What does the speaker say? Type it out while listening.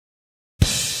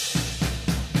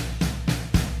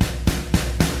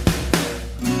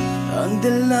Ang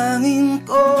dalangin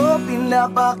ko,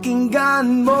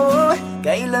 pinapakinggan mo.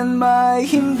 Kailan may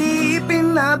hindi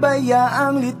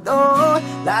pinabayaang lito.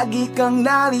 Lagi kang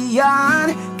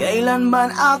nariyan, kailanman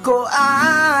ako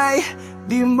ay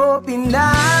di mo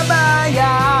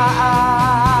pinabayaan.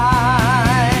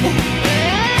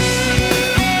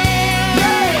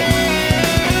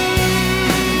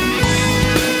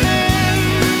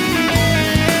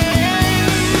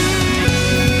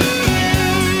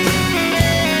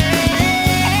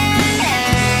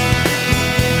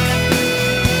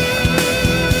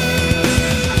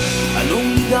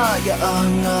 Kaya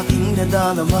ang aking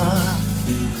nadarama,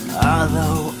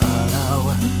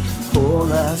 araw-araw,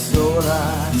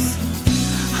 oras-oras.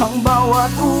 Ang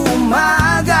bawat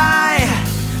umagay,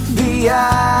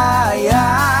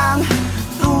 biyayang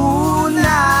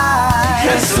tunay.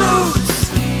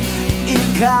 Jesus,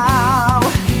 ikaw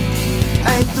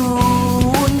ay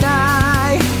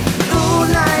tunay,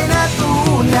 tunay na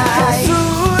tunay.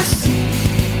 Jesus,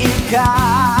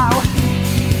 ikaw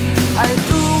ay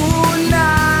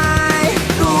tunay,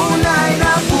 tunay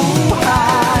na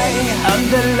buhay. Ang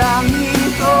dalangin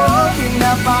ko,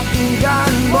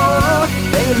 pinapakinggan mo.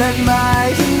 Kailan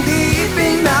may hindi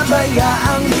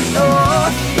pinabayaang ito.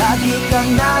 Lagi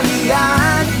kang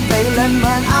nariyan,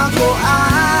 kailanman ako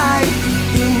ay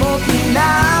di mo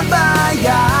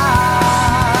pinabayaan.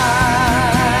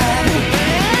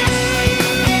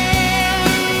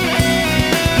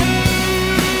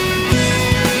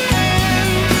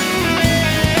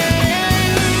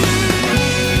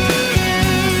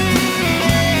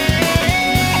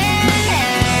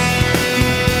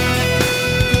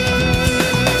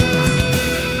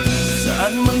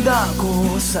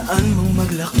 Saan mong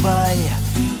maglakbay,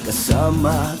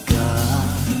 kasama ka,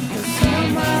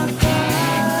 kasama ka.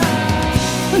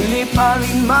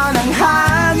 Liparin man ang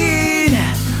hangin,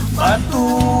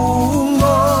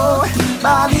 patungo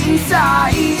pa rin sa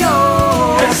iyo.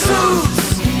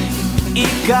 Jesus,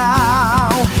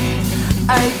 ikaw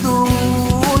ay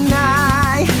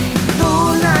tunay,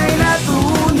 tunay na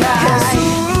tunay.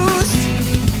 Jesus,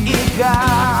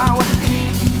 ikaw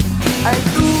ay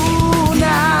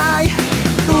tunay,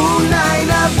 tunay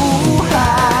na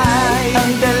buhay.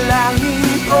 Ang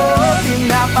dalangin ko,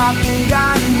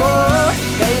 pinapakinggan mo.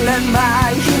 Kailan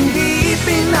may hindi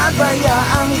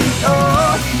pinabayaang ito.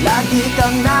 Lagi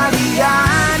kang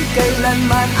nariyan,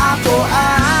 kailanman ako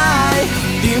ay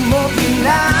di mo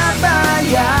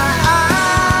pinabayaan.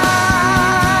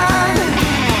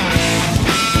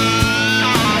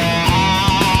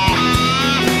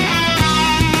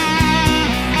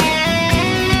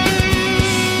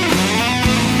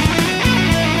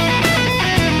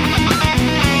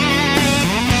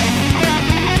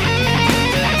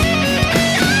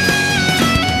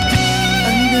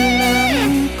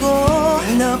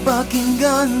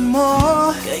 Pakinggan mo,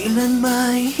 kailan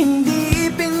may hindi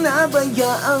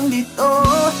pinabayaang lito.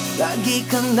 Lagi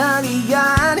kang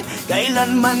nariyan,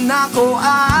 kailanman ako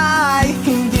ay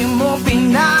hindi mo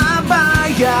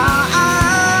pinabayaan.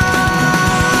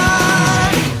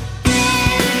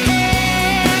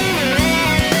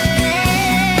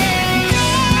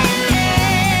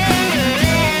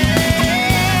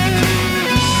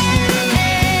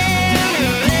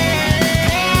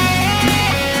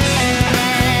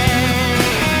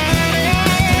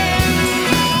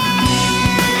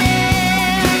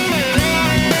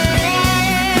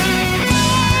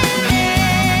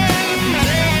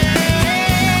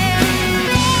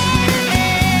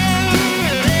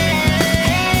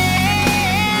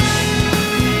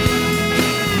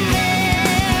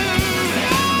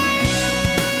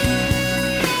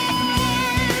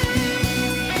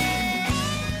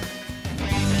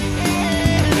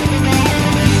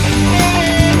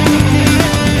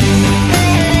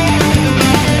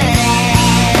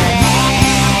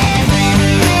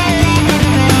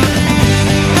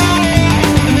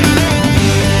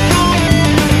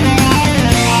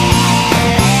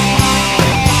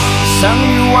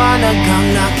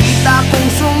 Ang nakita kong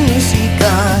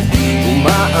sumisikat,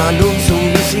 umaalog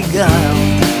sumisigaw.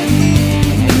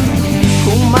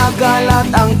 Kumagalat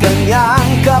ang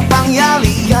kanyang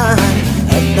kapangyarihan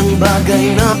at ang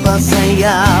bagay na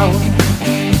pasayaw.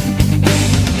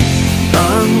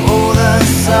 Ang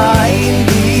oras ay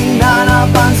hindi na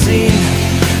napansin.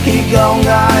 Ikaw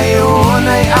ngayon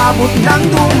ay abot ng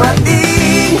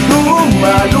dumating.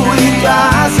 Lumaluy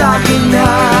ka sa akin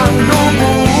ng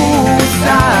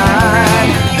lubusan.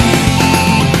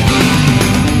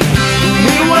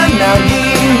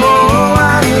 Liwanagin mo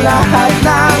ang lahat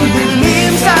ng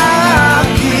dilim sa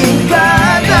aking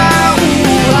katauhan.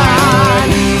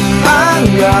 Ang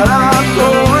harap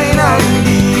ko'y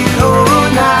nandito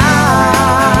na.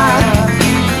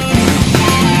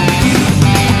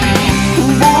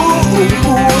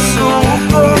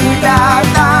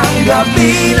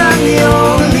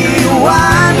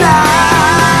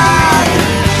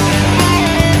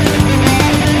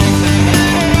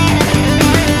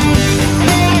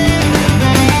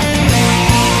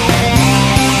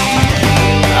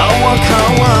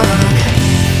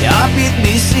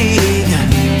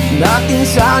 nating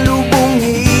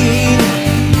salubungin.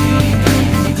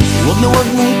 Huwag na huwag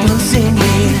mong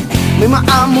pansinin, may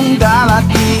maamong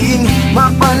darating,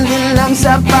 mapanlil lang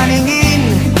sa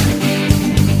paningin.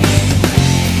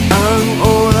 Ang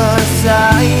oras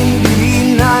ay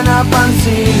hindi na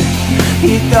napansin,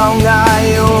 ikaw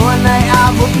ngayon ay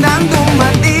abot ng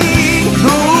dumating.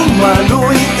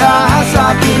 Dumaloy ka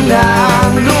sa akin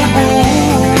ng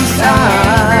lubusan,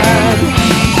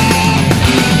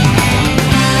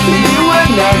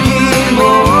 liwanagin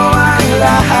mo ang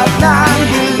lahat ng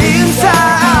dilim sa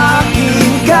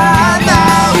aking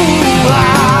katauhan.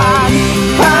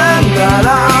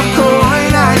 Pangarap ko'y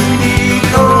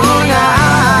nandito na,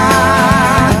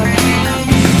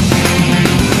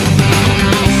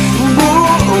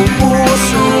 buong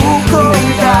puso kong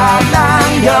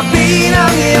tatanggapin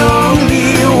ang iyong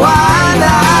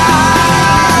liwanag.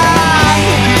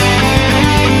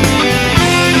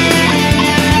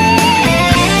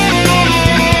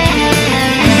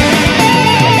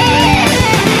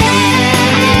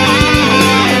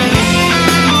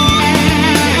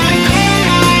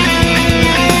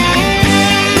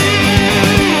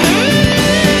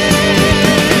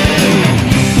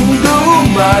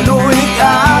 Dumaloy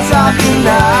ka sa akin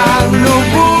ng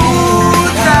lubusan,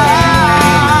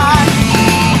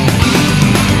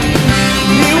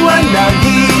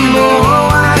 liwanagin mo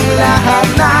ang lahat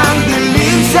ng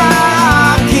dilim sa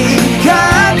aking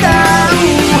katauhan.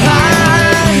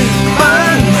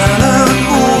 Pangarap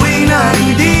ko'y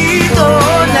nandito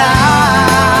na,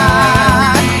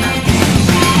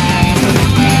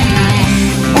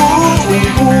 buong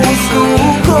puso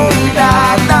kong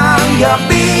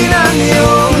tatanggapin ang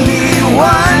iyong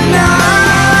liwanag.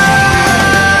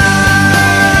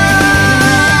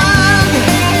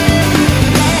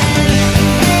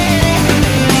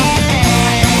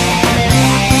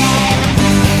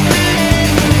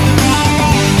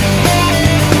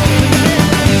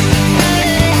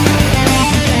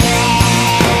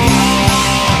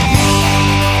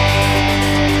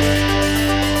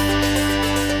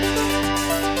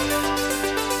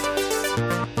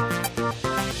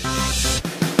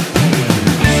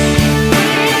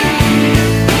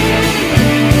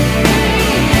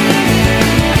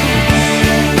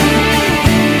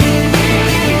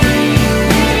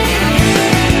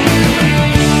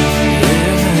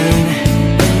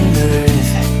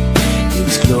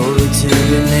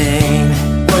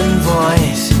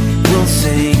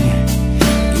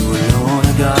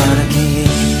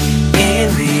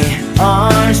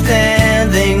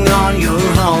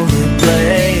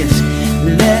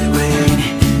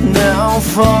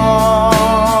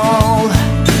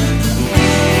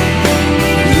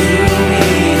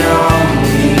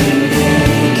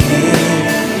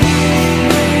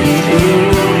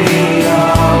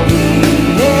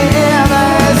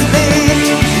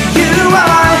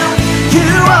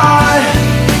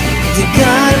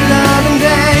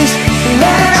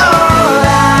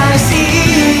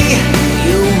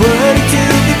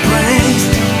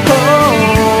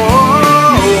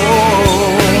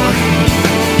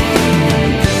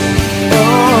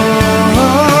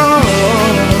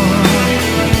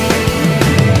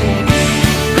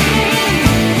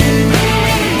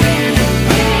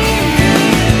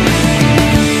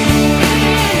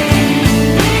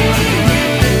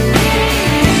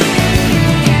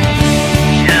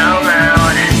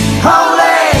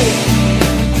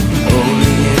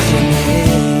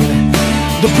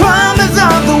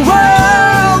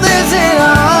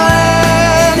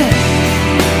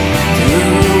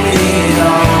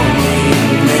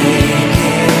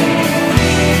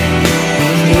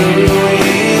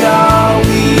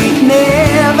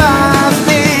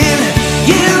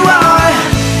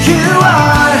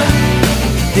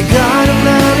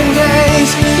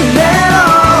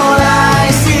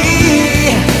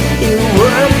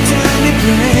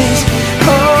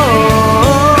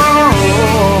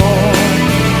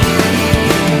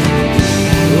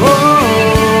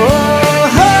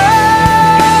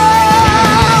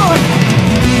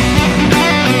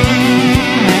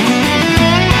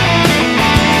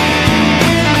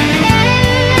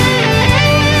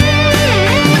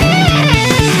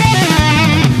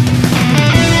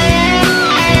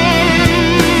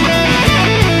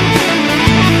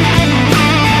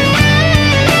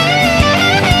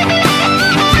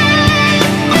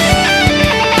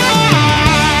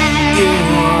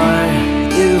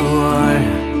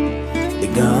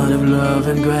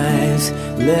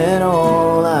 Let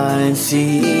all I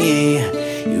see,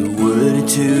 you're worthy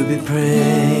to be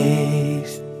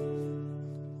praised.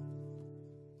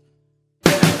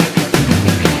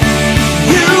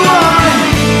 You are,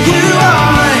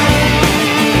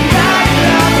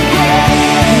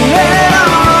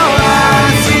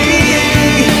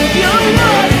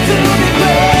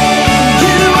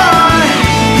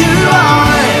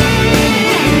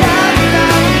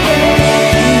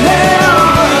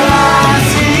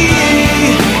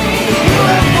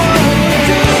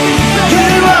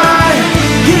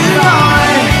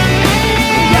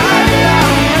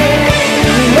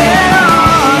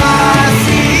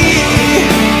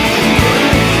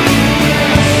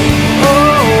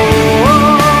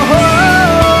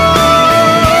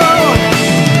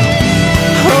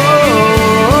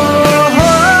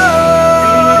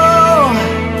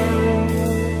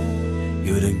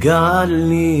 not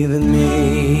leaving me.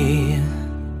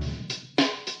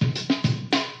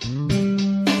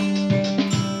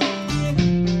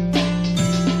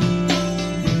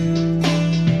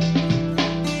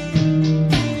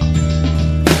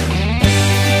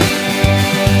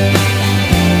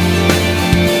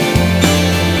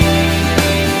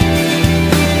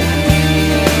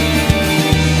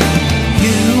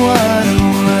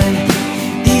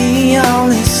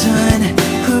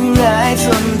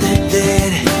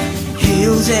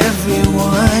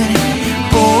 Everyone,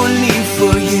 only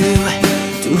for you,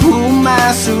 to whom I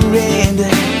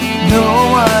surrender. No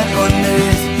one on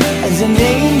earth has a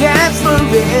name that's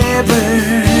forever.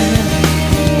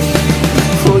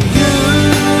 For you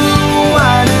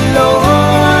are the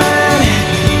Lord,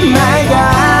 my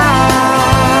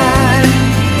God.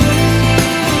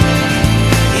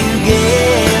 You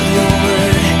gave your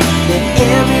word that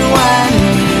everyone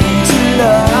learned to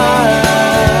love.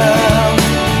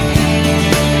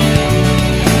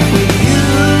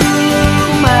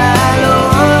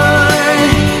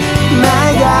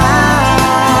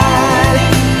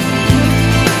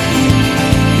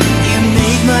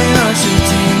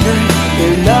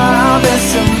 Love is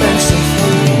so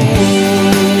merciful.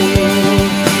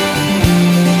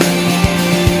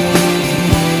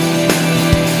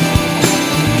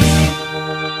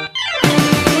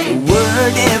 The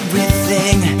word,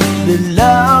 everything, the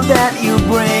love that you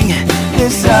bring, the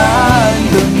sun,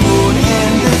 the moon,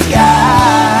 and the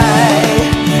sky.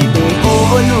 They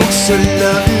all look so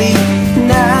lovely,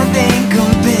 nothing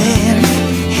compares.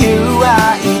 You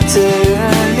are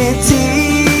eternity.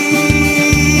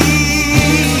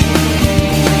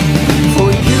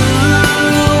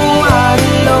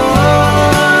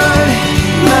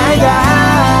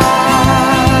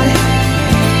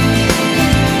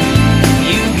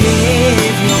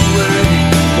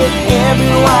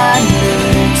 Everyone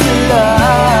learn to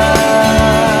love.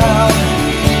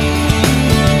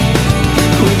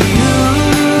 With you,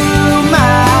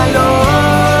 my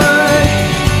Lord,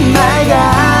 my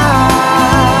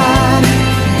God,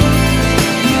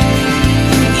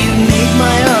 you make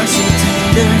my heart so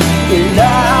tender. Your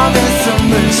love is so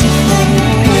merciful.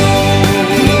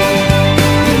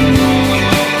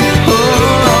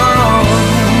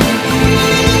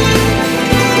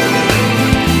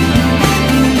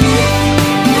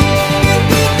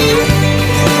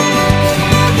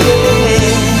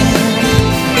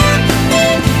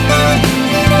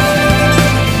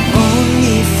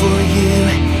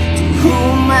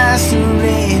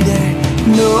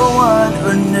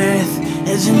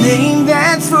 There's a name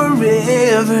that's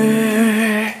forever.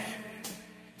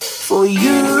 For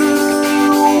you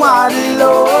are the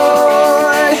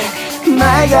Lord,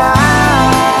 my God.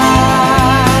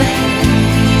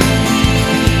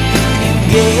 You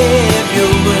gave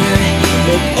your word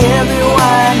that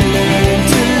everyone learn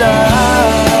to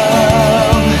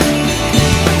love.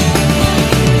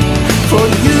 For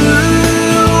you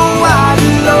are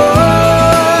the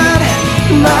Lord,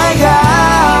 my God.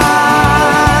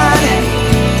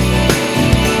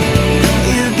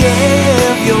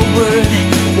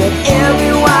 That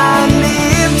everyone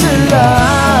live to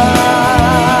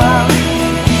love.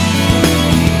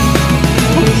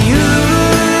 With you,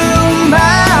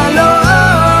 my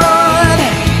Lord,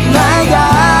 my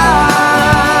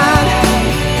God,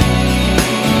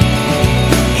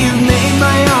 you made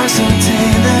my heart so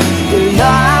tender. Your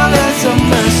love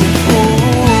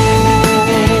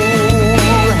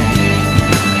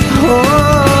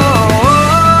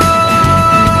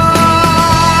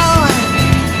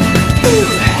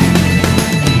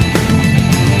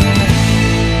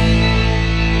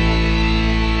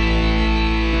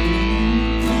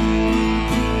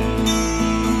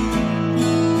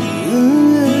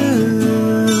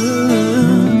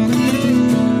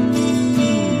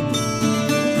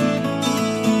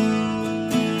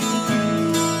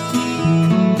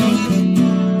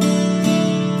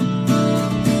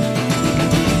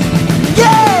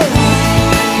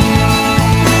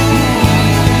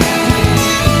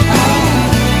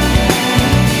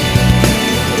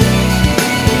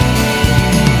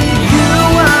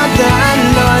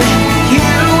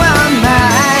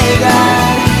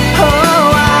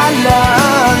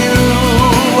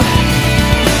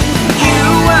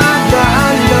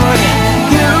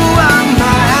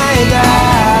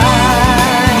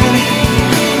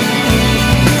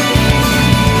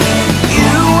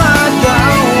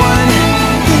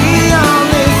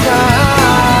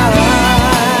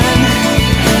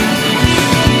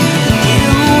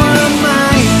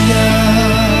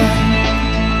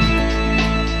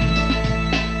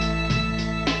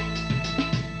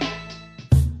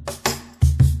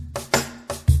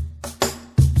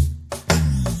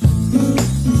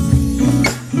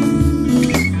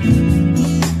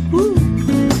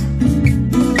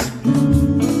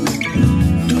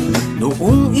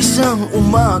isang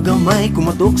umaga may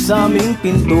kumatok sa aming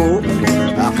pinto.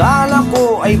 Akala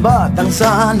ko ay batang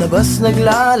sa labas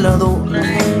naglalaro.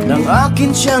 Nang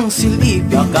akin siyang silip,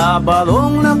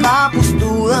 kakabarong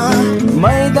nakapustura.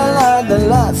 May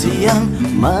dala-dala siyang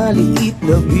maliit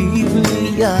na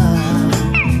Biblia.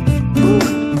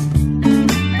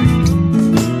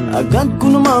 Agad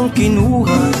ko namang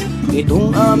kinuha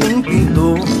itong aming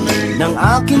pinto. Nang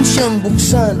akin siyang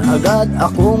buksan, agad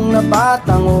akong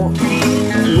napatango.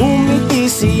 Ngumiti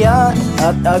siya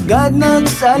at agad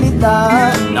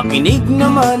nagsalita. Nakinig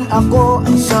naman ako,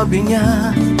 ang sabi niya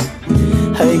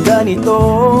ay ganito: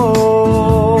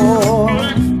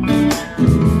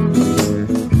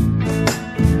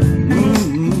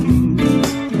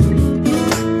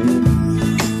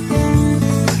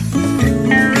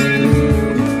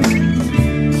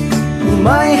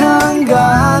 may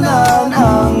hangganan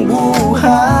ang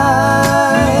buhay,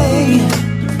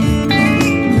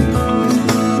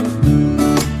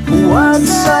 huwag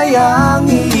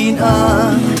sayangin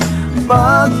ang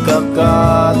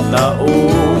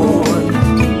pagkakataon.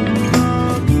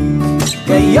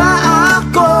 Kaya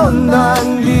ako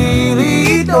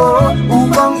nandito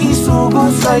upang isugo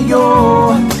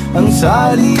sa'yo ang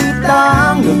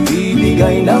salitang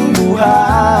nagbibigay ng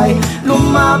buhay.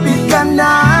 Lumapit ka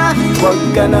na, huwag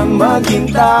ka nang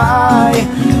maghintay.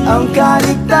 Ang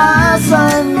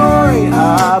kaligtasan mo'y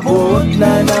abot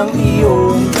na ng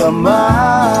iyong kamay.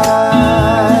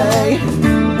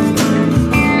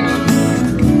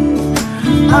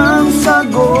 Ang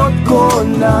sagot ko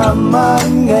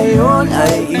naman ngayon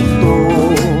ay ito: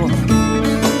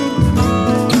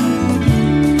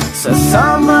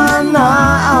 sasama na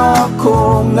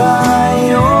ako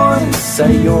ngayon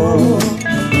sa'yo.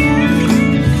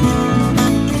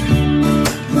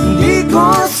 Di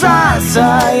ko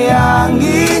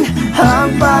sasayangin ang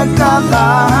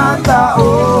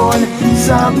pagkakataon.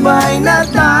 Sabay na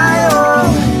tayong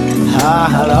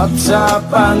haharap sa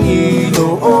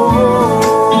Panginoon.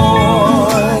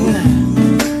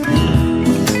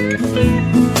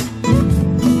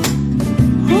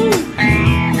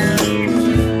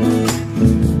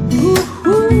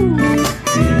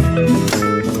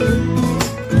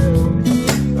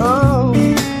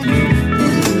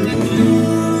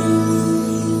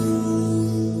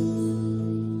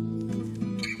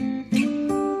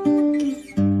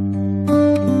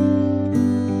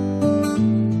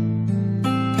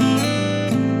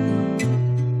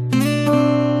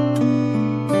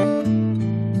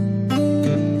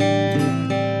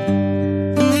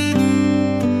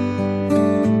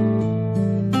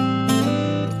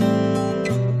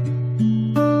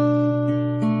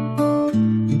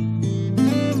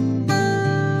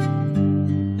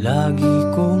 Lagi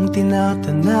kong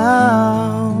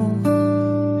tinatanaw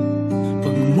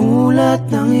pagmulat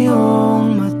ng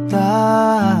iyong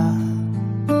mata.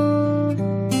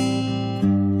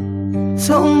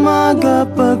 Sa umaga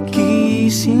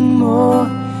pagkising mo,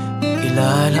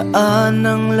 ilalaan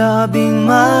ng labing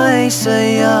may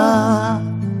saya.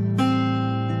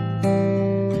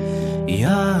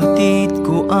 Ihatid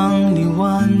ko ang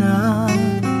liwanag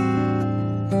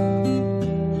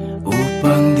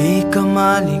upang di ka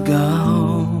maligaw.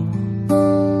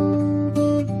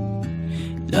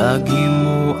 Lagi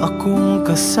mo akong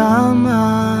kasama,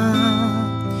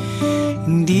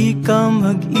 hindi ka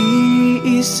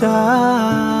mag-iisa.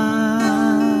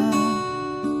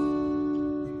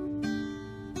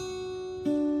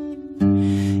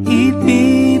 Ibibigay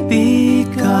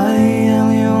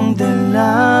ang iyong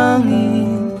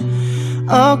dalangin,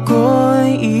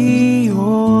 ako'y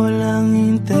iyo lang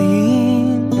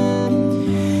hintayin.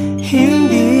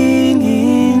 Hindi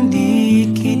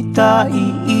kita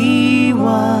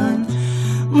iiwan,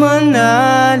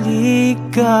 manalig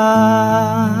ka.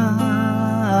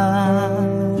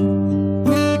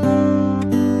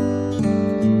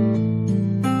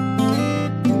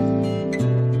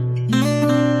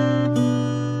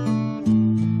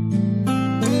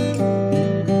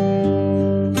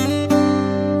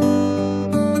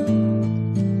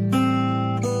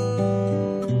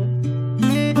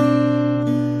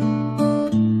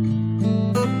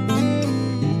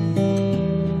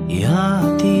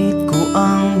 Ihatid ko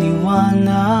ang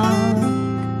liwanag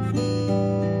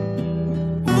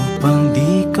upang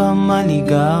di ka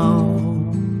maligaw.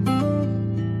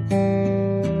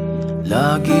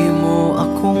 Lagi mo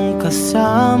akong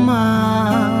kasama,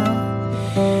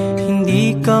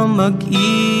 hindi ka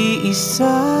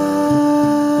mag-iisa.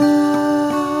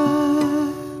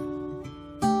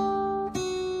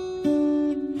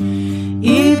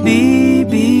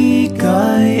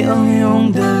 Ibibigay ang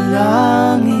iyong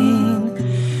dalangin,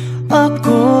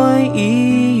 ako'y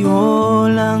iyo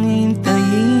lang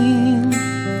hintayin.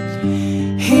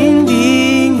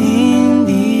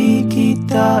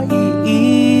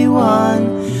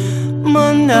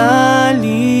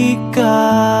 manali ka.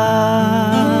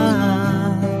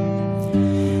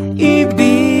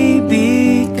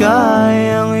 Ibibigay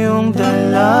ang iyong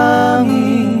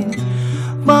dalangin,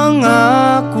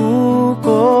 pangako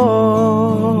ko,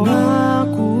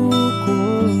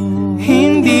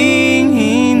 hindi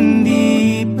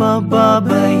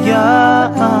pababayaan,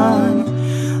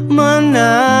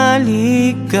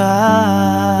 manali ka.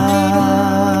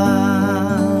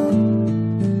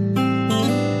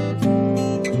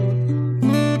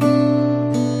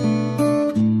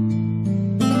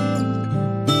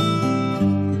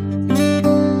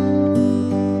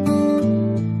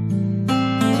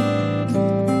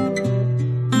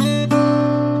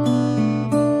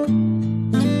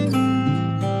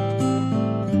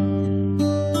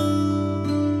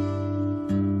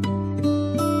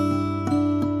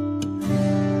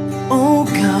 Oh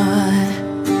God,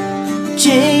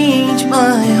 change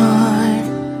my heart.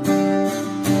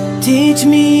 Teach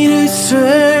me to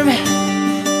serve,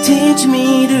 teach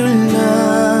me to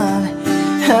love.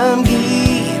 I'm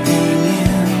giving you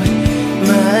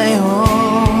my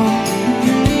all,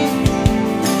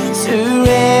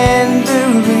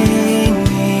 surrendering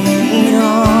it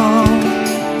all.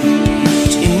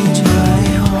 Change my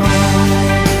heart,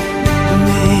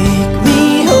 make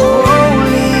me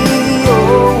holy,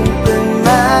 open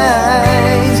my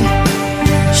eyes,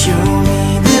 show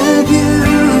me the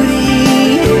beauty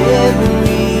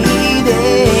every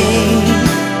day.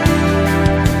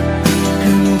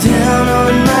 I'm down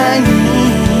on my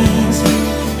knees,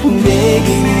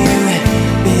 begging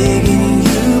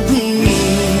you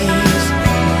please.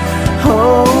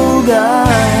 Oh God,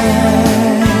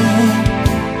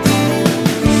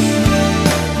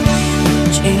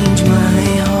 change my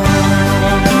heart.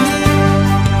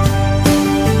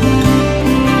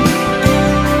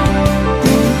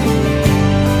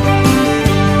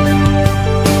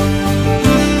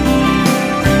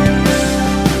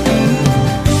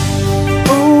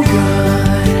 Oh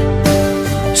God,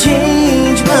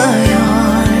 change my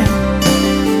heart.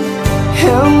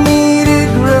 Help me to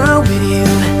grow with you,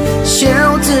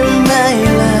 shelter my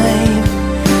life.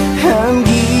 I'm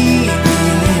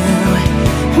giving you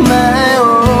my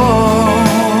all,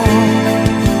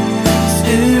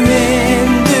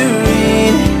 surrendering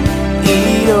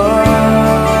it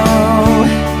all.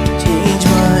 Change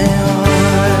my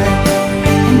heart,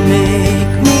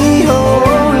 make me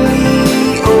holy,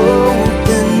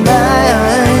 open my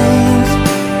eyes,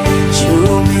 show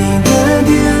me the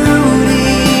beauty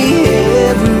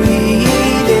every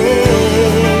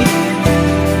day.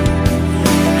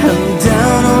 I'm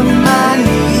down on my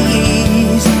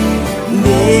knees,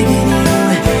 begging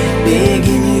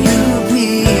you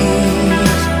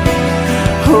please.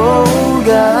 Oh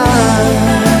God,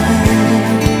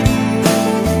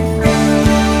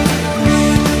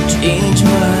 change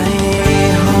my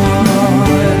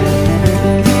heart.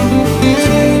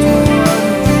 Change my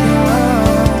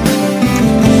heart.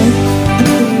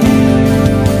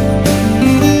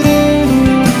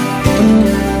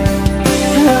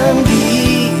 I'm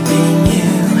giving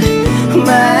you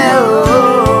my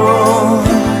all,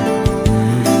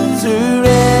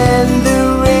 surrendering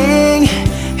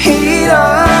it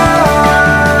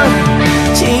all.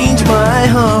 Change my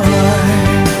heart,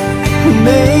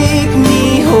 make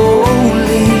me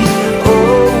holy,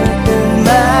 open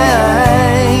my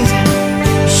eyes,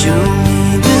 show me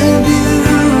the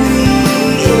beauty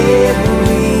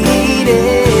every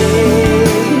day.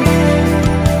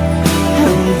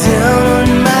 I'm down on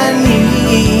my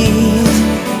knees,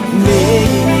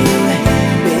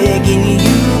 begging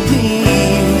you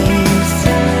please.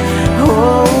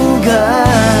 Oh God,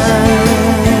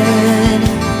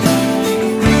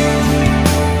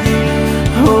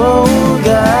 oh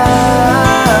God,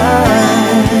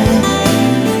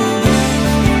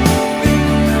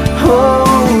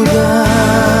 oh God,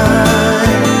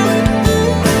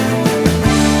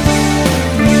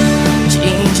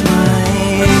 change my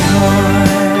heart.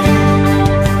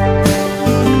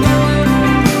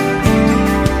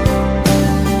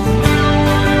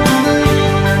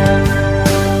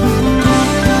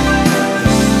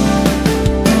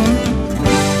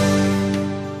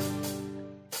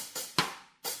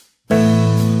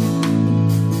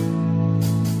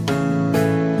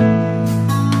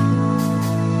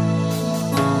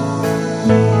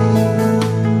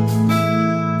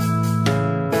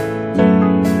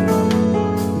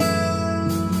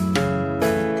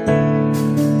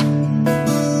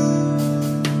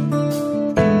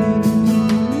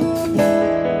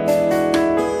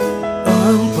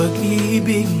 Ang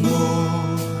pag-ibig mo,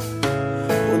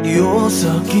 o Diyos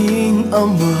aking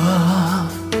Ama,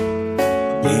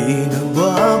 di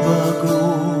nagbabago,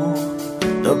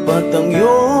 tapat ang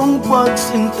iyong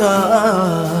pagsinta.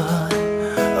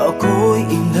 Ako'y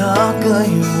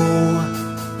inakay mo,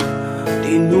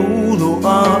 tinuro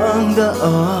ang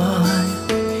daan.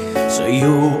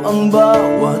 Sa'yo ang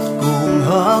bawat kong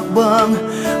hakbang,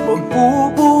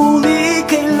 magpupuli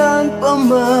kailan pa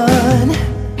man.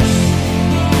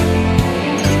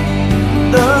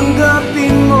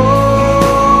 Tanggapin mo,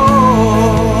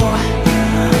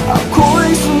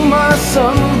 ako'y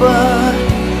sumasamba.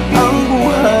 Ang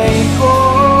buhay ko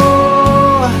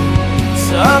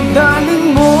sa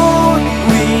daling mo't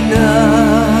tuwi na.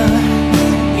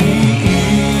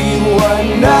 Iiwan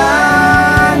na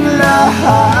ang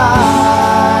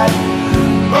lahat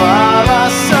para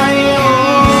sa'yo,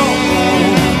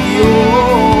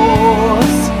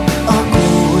 Diyos.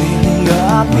 Ako'y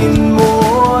tanggapin mo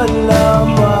lamang.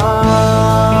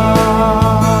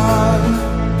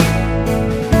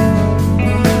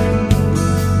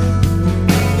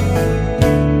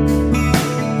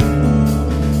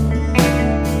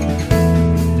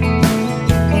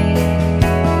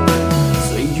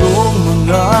 Sa iyong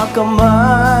mga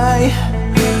kamay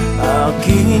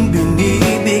aking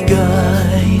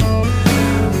binibigay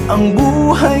ang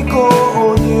buhay ko,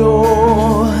 O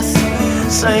Diyos.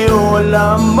 Sa'yo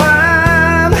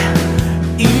lamang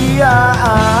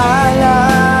iaalay.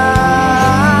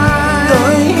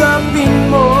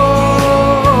 Tanggapin mo,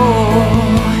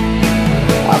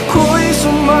 ako'y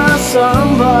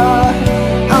sumasamba.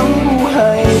 Ang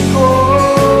buhay ko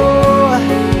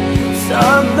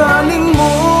sa daling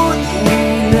mo't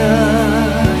ina.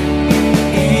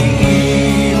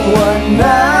 Iiwan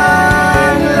na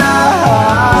ang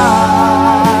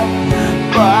lahat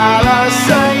para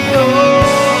sa'yo,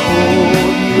 O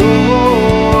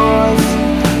Diyos.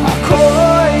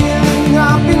 Ako'y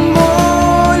tanggapin mo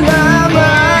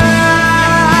lamang.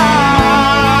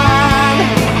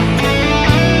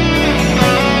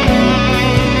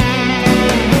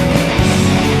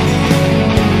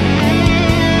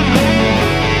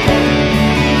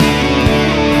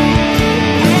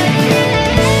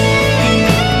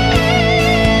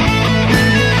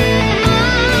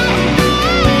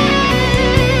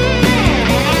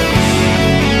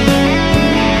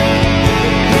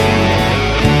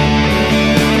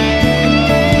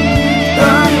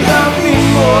 Tanggapin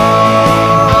mo,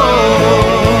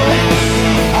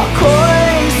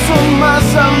 ako'y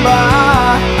sumasamba.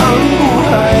 Ang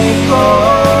buhay ko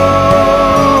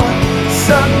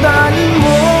sa daling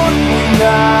mo't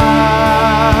ina.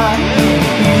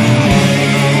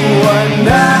 Iiwan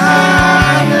na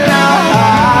ang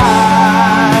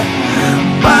lahat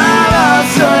para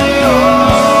sa'yo,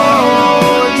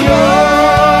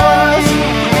 Diyos.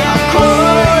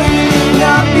 Ako'y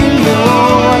tanggapin mo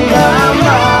lamang.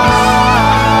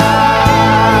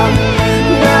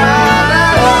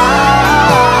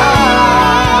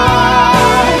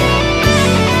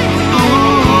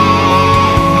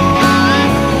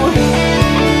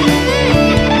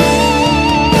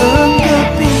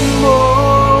 Tanggapin mo.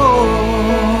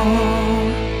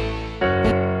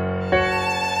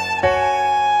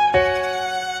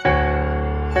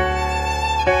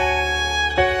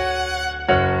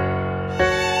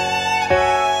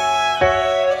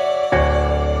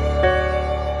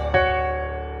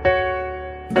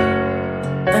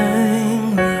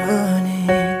 I'm running,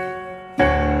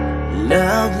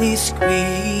 loudly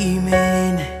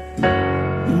screaming,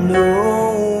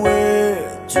 nowhere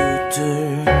to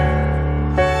turn.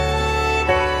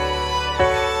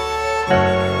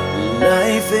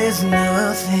 Life is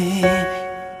nothing,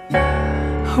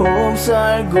 hopes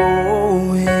are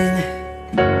going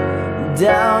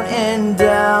down and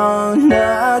down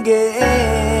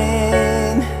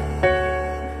again.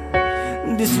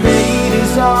 This fate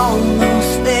is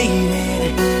almost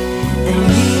faded. I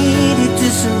need it to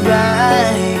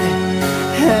survive.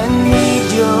 I need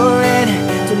your end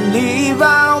to live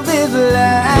out this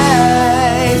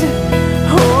life.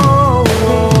 Oh,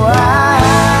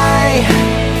 I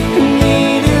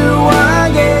need you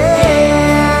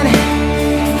again.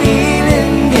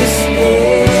 Feeling this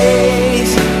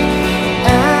space,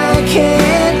 I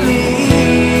can't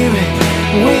live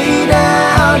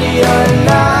without your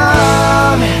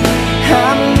love.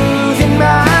 I'm losing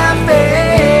my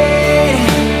faith,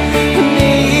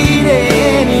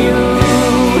 needing you.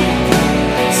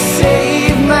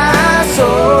 Save my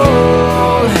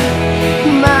soul,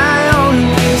 my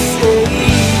only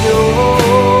savior.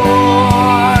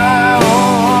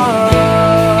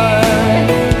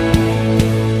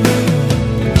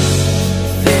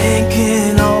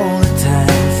 Thinking all the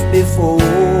times before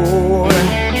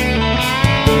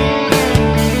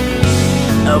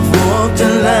I've walked a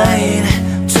line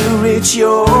to reach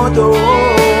your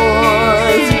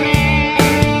doors.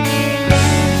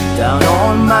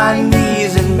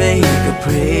 make a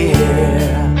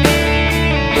prayer.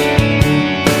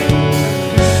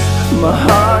 My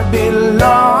heart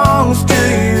belongs to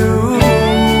you,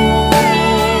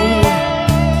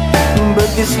 but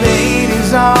this fate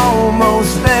is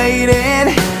almost fading.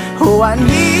 Oh, I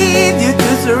need you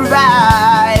to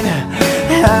survive.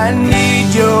 I need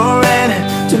your end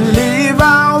to live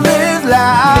all these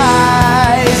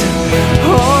lies.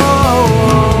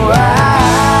 Oh,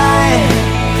 I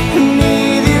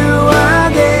need you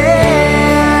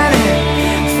again,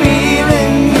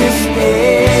 feeling this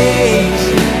space.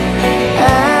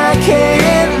 I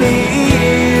can't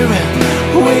live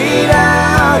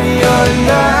without your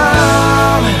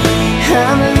love.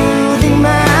 I'm losing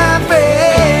my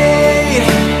faith,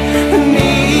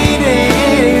 needing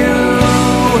you.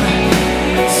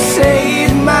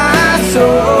 Save my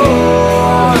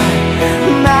soul,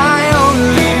 my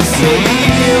only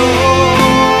savior.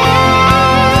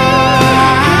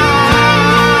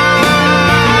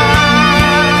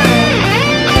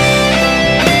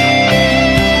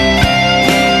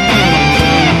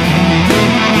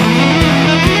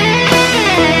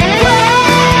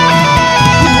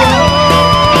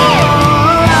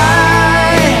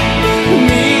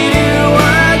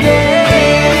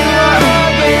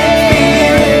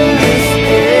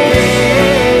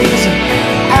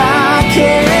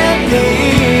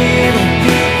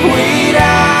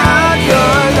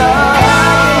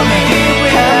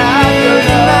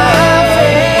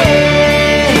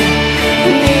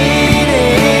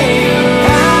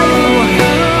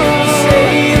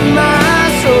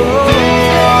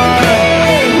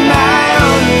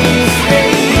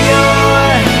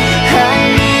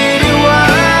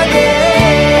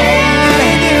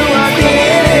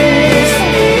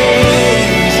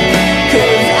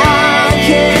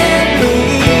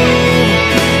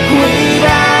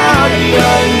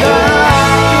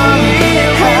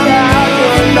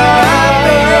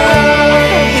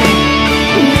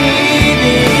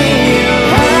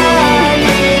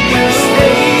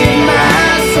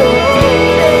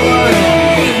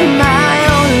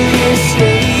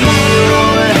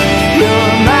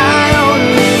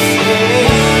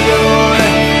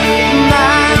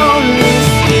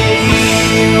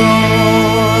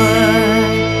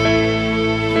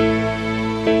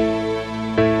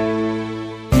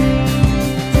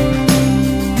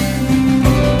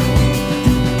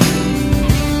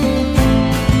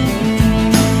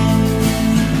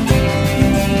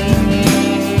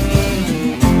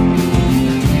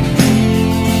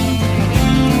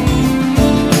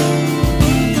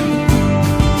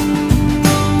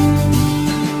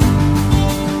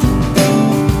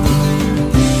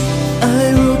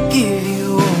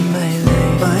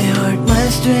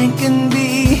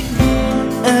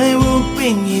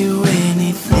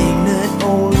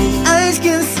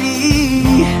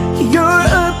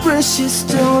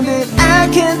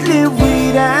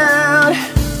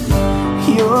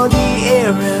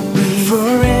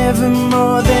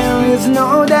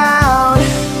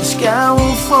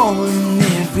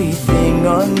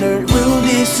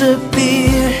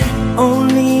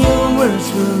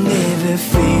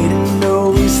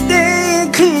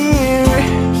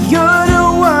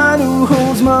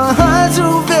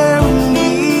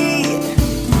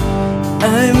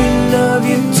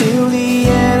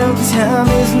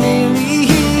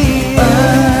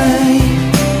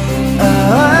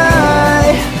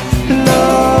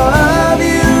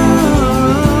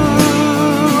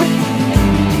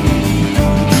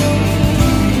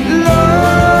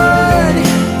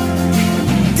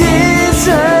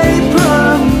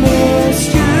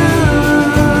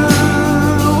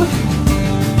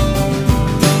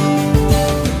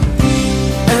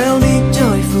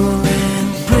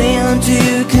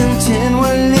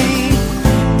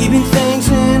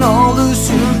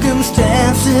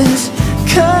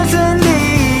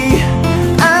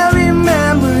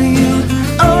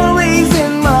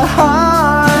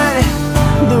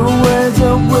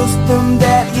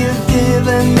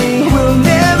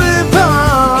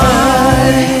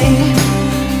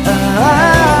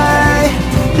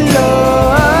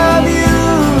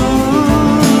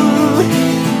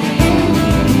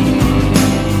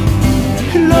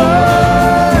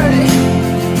 Lord,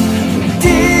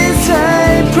 this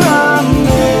I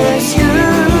promise.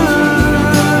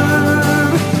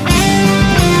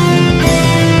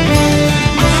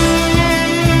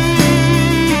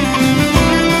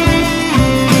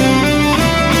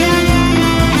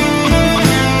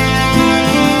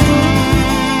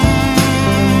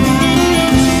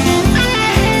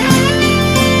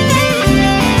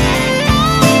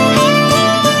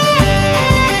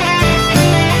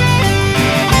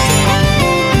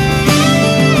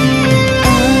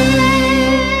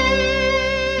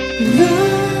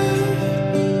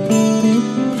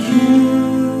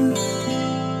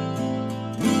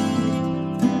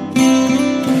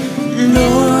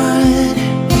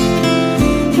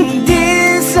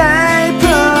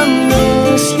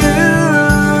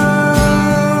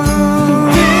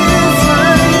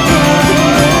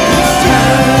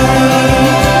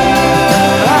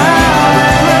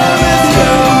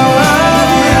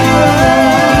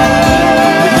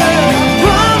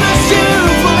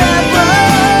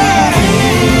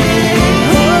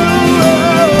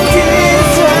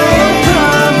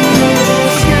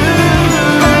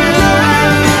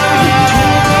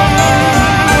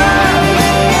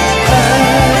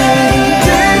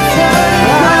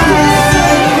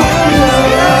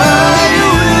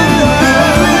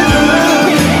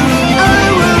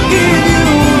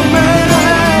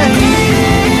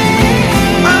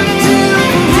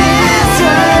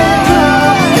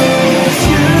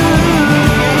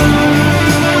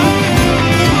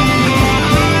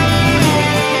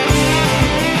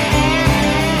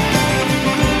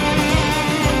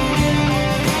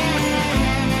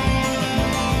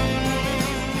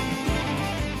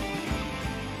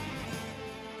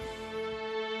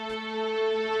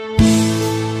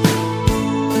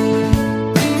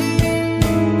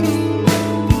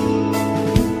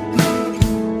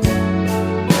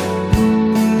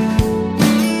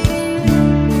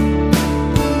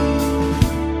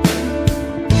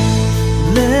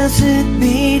 Blessed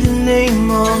be the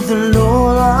name of the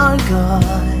Lord our God.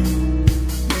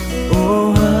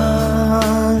 Oh,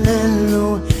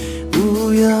 hallelujah.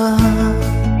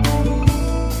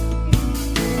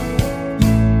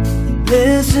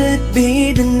 Blessed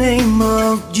be the name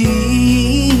of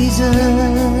Jesus.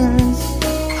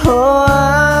 Oh,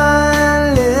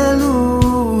 hallelujah.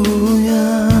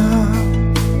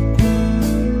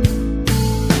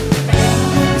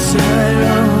 Desire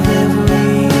of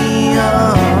every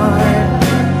heart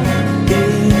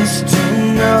is to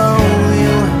know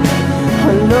you,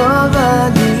 all over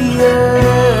the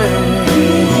earth.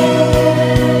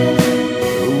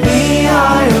 We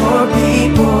are your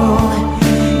people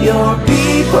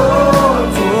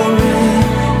forevermore.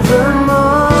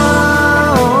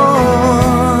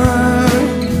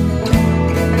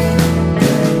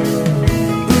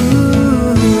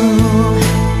 Ooh,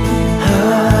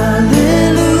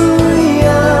 hallelujah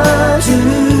to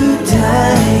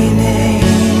thy name.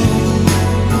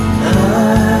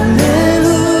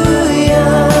 Hallelujah,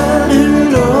 the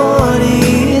Lord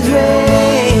is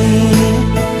reign.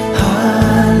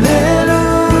 Hallelujah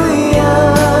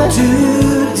to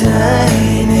thy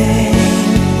name.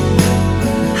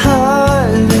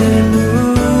 Hallelujah,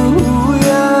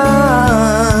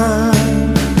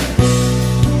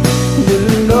 the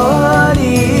Lord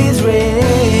is reign.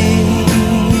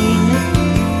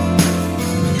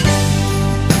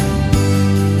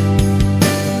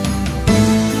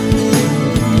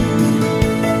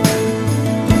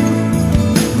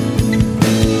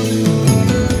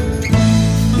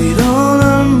 With all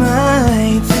our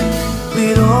might,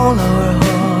 with all our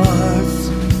hearts,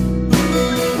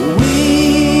 we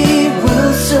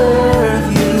will serve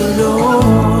you,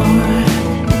 Lord.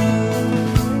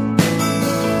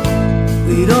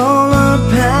 With all our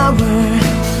power,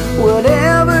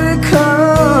 whatever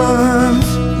comes,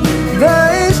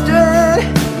 thy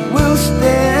strength will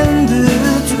stand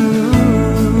the truth.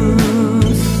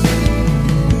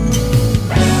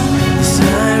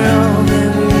 Desire of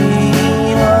every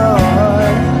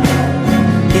heart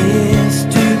is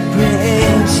to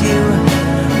praise you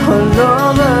all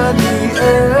over the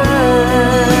earth.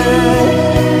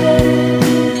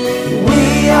 We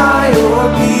are your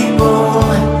people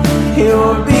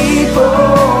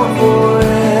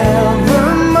forevermore.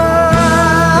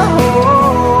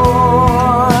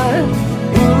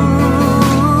 Ooh,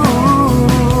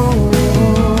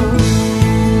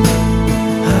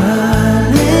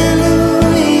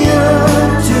 hallelujah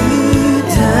to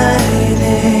thy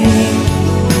name.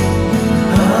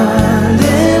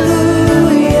 Hallelujah,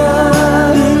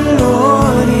 the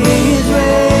Lord is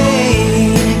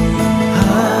reign.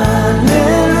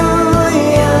 Hallelujah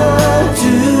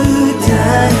to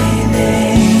thy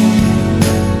name.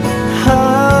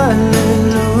 Hallelujah,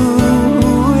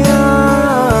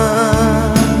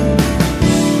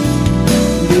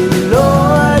 the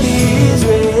Lord is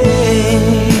reign.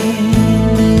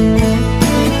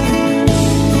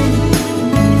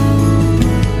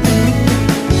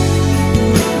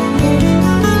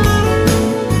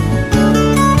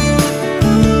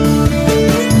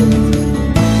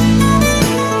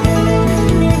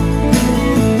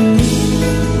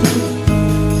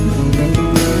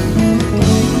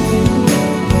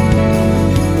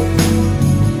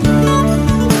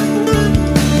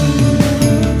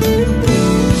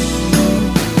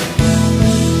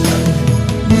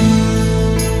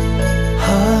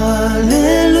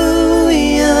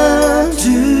 Hallelujah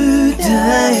to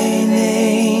thy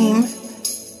name.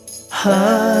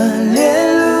 Hallelujah.